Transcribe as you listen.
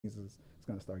it's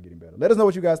going to start getting better. Let us know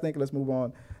what you guys think. Let's move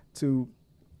on to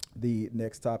the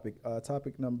next topic.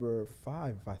 Topic number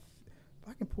 5. If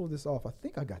I can pull this off, I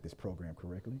think I got this program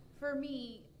correctly. For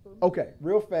me. Okay,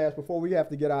 real fast before we have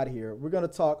to get out of here, we're going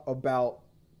to talk about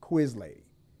Quiz Lady.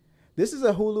 This is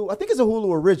a Hulu, I think it's a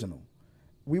Hulu original.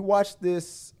 We watched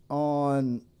this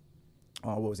on,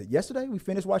 what was it, yesterday? We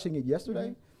finished watching it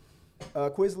yesterday.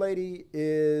 Quiz Lady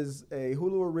is a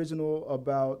Hulu original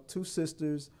about two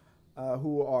sisters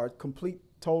who are complete,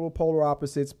 total polar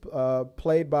opposites,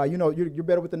 played by, you're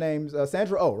better with the names,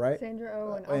 Sandra Oh, right? Sandra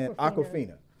Oh and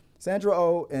Awkwafina. Sandra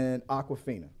Oh and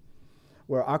Awkwafina,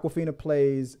 where Awkwafina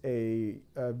plays a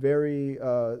very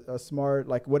smart,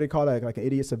 like what do they call that, like an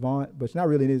idiot savant, but she's not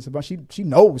really an idiot savant. She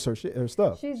knows her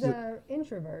stuff. She's an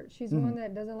introvert. She's one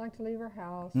that doesn't like to leave her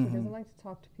house. She doesn't like to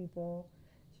talk to people.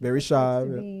 She very shy.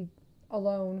 Likes to be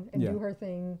alone and do her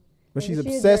thing. But she's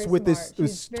she obsessed with this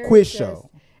quiz show.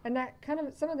 And that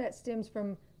some of that stems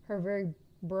from her very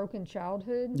broken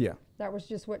childhood. Yeah. That was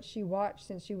just what she watched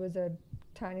since she was a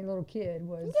tiny little kid,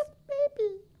 was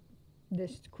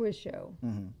this quiz show.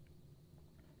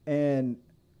 And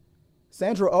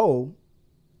Sandra Oh,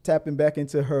 tapping back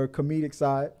into her comedic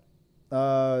side,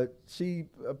 she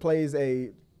plays a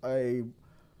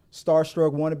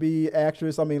starstruck wannabe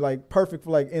actress. I mean, like perfect for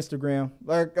like Instagram,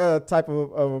 like type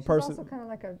of a person. She's also kind of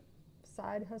like a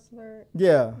side hustler.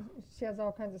 Yeah. She has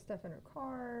all kinds of stuff in her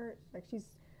cart. Like she's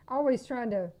always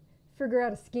trying to figure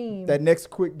out a scheme. That next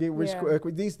quick get rich quick.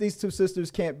 These two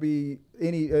sisters can't be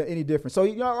any different. So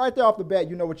right there off the bat,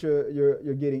 you know what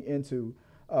you're getting into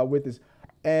with this.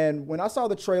 And when I saw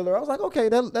the trailer, I was like, okay,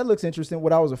 that looks interesting.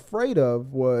 What I was afraid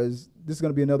of was this is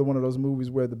going to be another one of those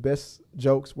movies where the best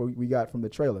jokes we got from the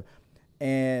trailer.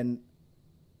 And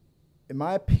in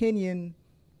my opinion,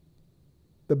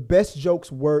 the best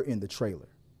jokes were in the trailer.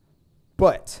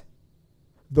 But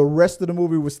the rest of the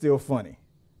movie was still funny.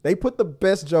 They put the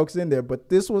best jokes in there, but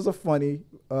this was a funny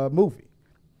movie.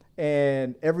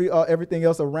 And everything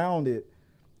else around it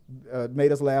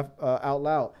made us laugh out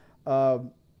loud.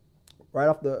 Right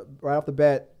off the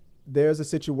bat, there's a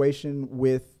situation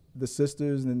with the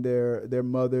sisters and their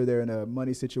mother. They're in a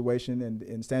money situation,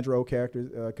 and Sandra Oh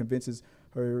character convinces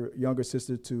her younger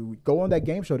sister to go on that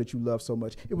game show that you love so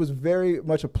much. It was very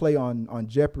much a play on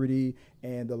Jeopardy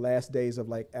and the last days of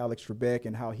like Alex Trebek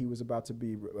and how he was about to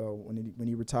be when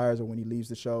he retires or when he leaves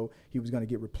the show, he was going to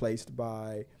get replaced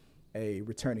by a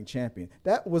returning champion.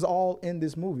 That was all in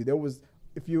this movie. There was,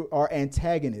 if you are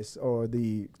antagonist or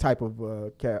the type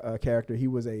of character, he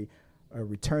was a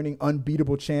returning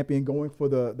unbeatable champion going for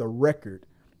the record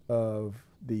of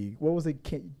the, what was it?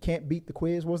 Can't beat the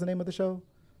quiz. What was the name of the show?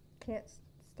 Can't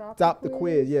stop the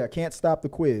quiz. Yeah, can't stop the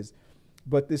quiz.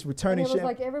 But this returning champion, it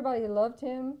was like everybody loved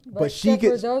him, but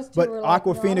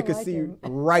Awkwafina could see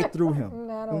right through him.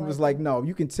 And was like, no,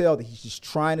 you can tell that he's just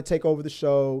trying to take over the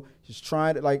show. He's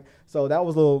trying to so that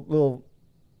was a little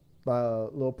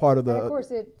part of the. And of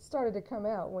course, it started to come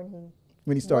out when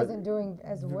he started wasn't doing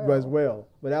as well.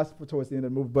 But that's towards the end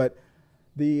of the movie. But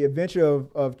the adventure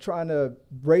of trying to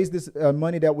raise this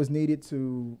money that was needed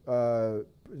to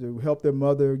help their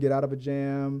mother get out of a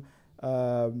jam,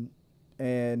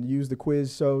 and use the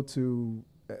quiz show to,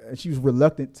 and she was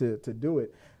reluctant to do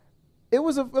it. It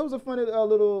was a funny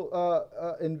little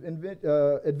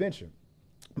adventure.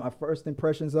 My first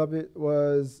impressions of it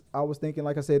was, I was thinking,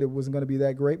 like I said, it wasn't going to be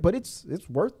that great, but it's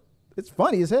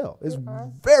funny as hell. It's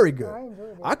very good. I enjoyed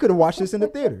it. I could have watched this in the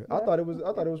theater. I thought it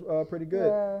was pretty good.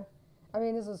 Yeah. I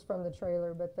mean, this was from the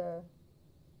trailer, but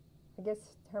I guess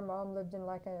her mom lived in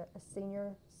like a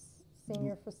senior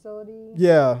facility.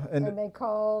 Yeah, and they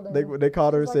called. And they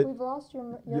called her and said, "We've lost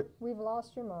we've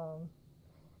lost your mom."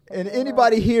 And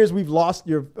anybody hears we've lost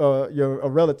your a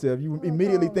relative, you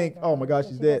immediately think, "Oh my gosh,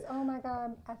 she's dead." Goes, oh my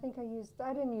God, I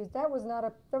didn't use that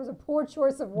was a poor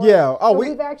choice of words. Yeah. Oh,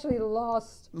 we've actually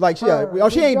lost. She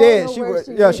ain't dead.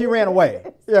 She ran away.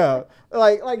 Yeah.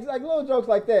 Like little jokes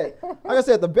like that. Like I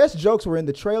said, the best jokes were in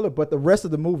the trailer, but the rest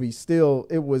of the movie still,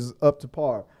 it was up to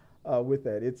par with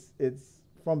that. It's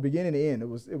from beginning to end. It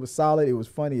was solid. It was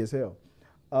funny as hell.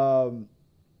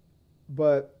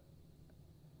 But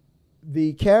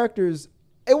the characters,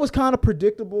 it was kind of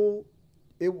predictable.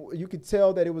 You could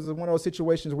tell that it was one of those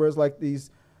situations where it's like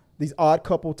these odd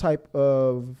couple type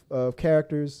of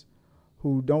characters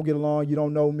who don't get along. You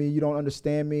don't know me. You don't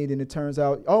understand me. Then it turns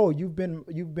out, oh, you've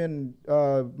been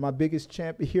my biggest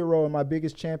hero and my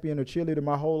biggest champion or cheerleader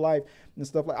my whole life and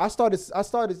stuff like.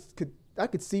 I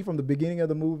could see from the beginning of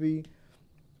the movie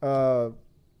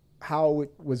how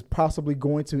it was possibly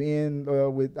going to end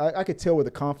with. I could tell where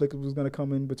the conflict was going to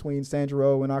come in between Sandra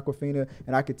Oh and Awkwafina,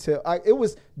 and I could tell. It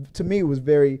was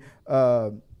very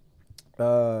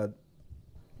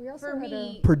We also For had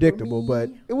me, predictable, but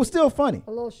it was still funny.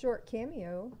 a little short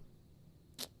cameo.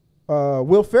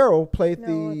 Will Ferrell played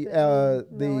No, the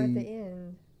at the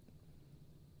end.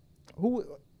 who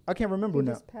I can't remember He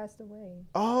now. just passed away.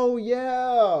 Oh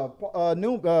yeah, Paul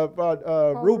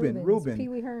Reuben. Pee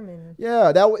Wee Herman.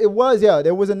 Yeah, it was. Yeah,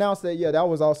 it was announced that. Yeah, that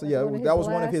was also. That was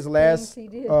One of his last last.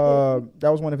 things he did. That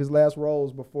was one of his last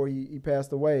roles before he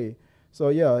passed away. So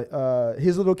yeah,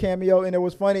 his little cameo and it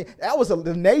was funny. That was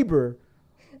the neighbor,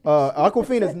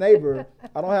 Aquafina's neighbor.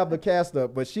 I don't have the cast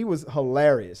up, but she was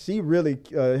hilarious. She really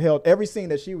held every scene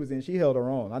that she was in. She held her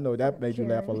own. I know that made you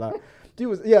laugh a lot. She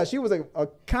was a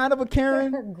kind of a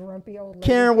Karen. Grumpy old lady.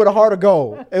 Karen with a heart of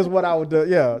gold is what I would do.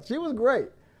 Yeah, she was great.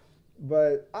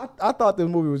 But I thought this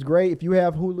movie was great. If you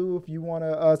have Hulu, if you want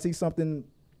to see something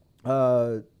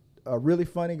really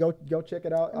funny, go check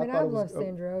it out. I mean, I've loved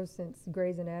Sandra Oh since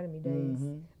Grey's Anatomy days.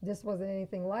 Mm-hmm. This wasn't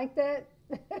anything like that.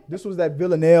 This was that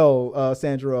Villanelle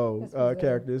Sandra Oh This was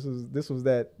character. This was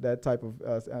that type of.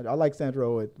 I like Sandra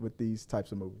Oh with these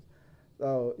types of movies.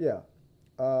 So yeah.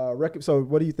 So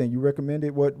what do you think? You recommend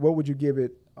it? What would you give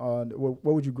it on? What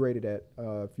would you grade it at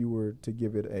if you were to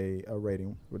give it a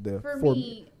rating? With the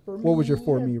what was your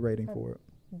for me rating for it?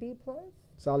 B plus.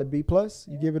 Solid B plus.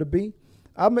 You give it a B.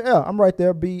 I'm right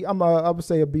there. B. I would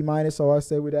say a B minus. So I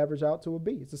say we'd average out to a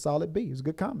B. It's a solid B. It's a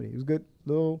good comedy. It was a good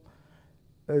little.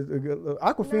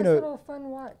 Awkwafina. Nice little fun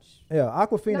watch. Yeah,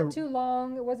 Awkwafina. Not too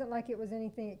long. It wasn't like it was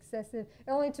anything excessive. It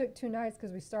only took 2 nights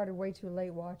because we started way too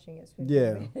late watching it. So we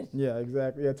Yeah,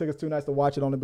 exactly. Yeah, it took us 2 nights to watch it on the